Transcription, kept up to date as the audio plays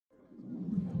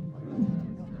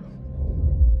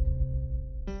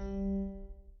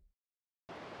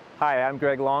Hi, I'm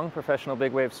Greg Long, professional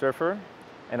big wave surfer,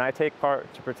 and I take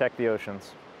part to protect the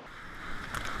oceans.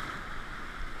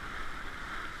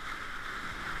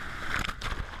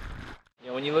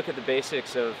 When you look at the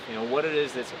basics of what it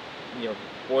is that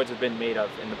boards have been made of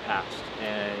in the past,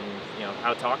 and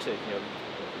how toxic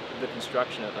the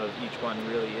construction of each one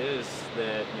really is,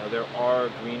 that there are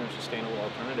greener, sustainable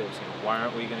alternatives. Why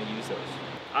aren't we going to use those?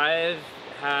 I've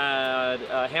had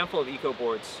a handful of eco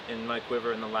boards in my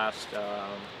quiver in the last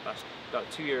about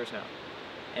 2 years now,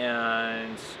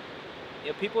 and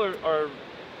people are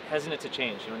hesitant to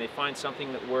change. When they find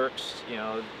something that works, you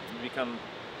become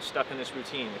stuck in this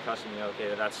routine, the custom.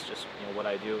 Okay, that's just what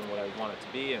I do and what I want it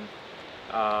to be. And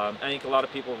I think a lot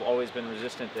of people have always been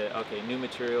resistant that, okay, new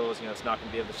materials, it's not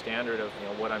going to be of the standard of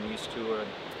what I'm used to,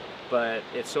 but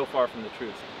it's so far from the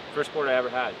truth. First board I ever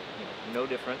had, no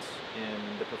difference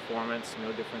in the performance,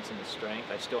 no difference in the strength.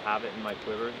 I still have it in my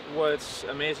quiver. What's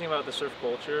amazing about the surf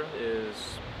culture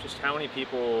is just how many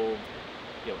people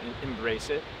embrace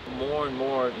it. More and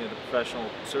more, the professional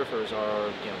surfers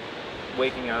are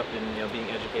waking up and being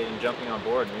educated and jumping on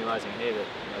board and realizing, hey, that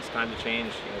it's time to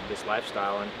change this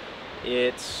lifestyle. And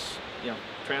it's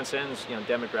transcends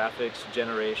demographics,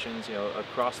 generations,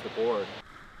 across the board.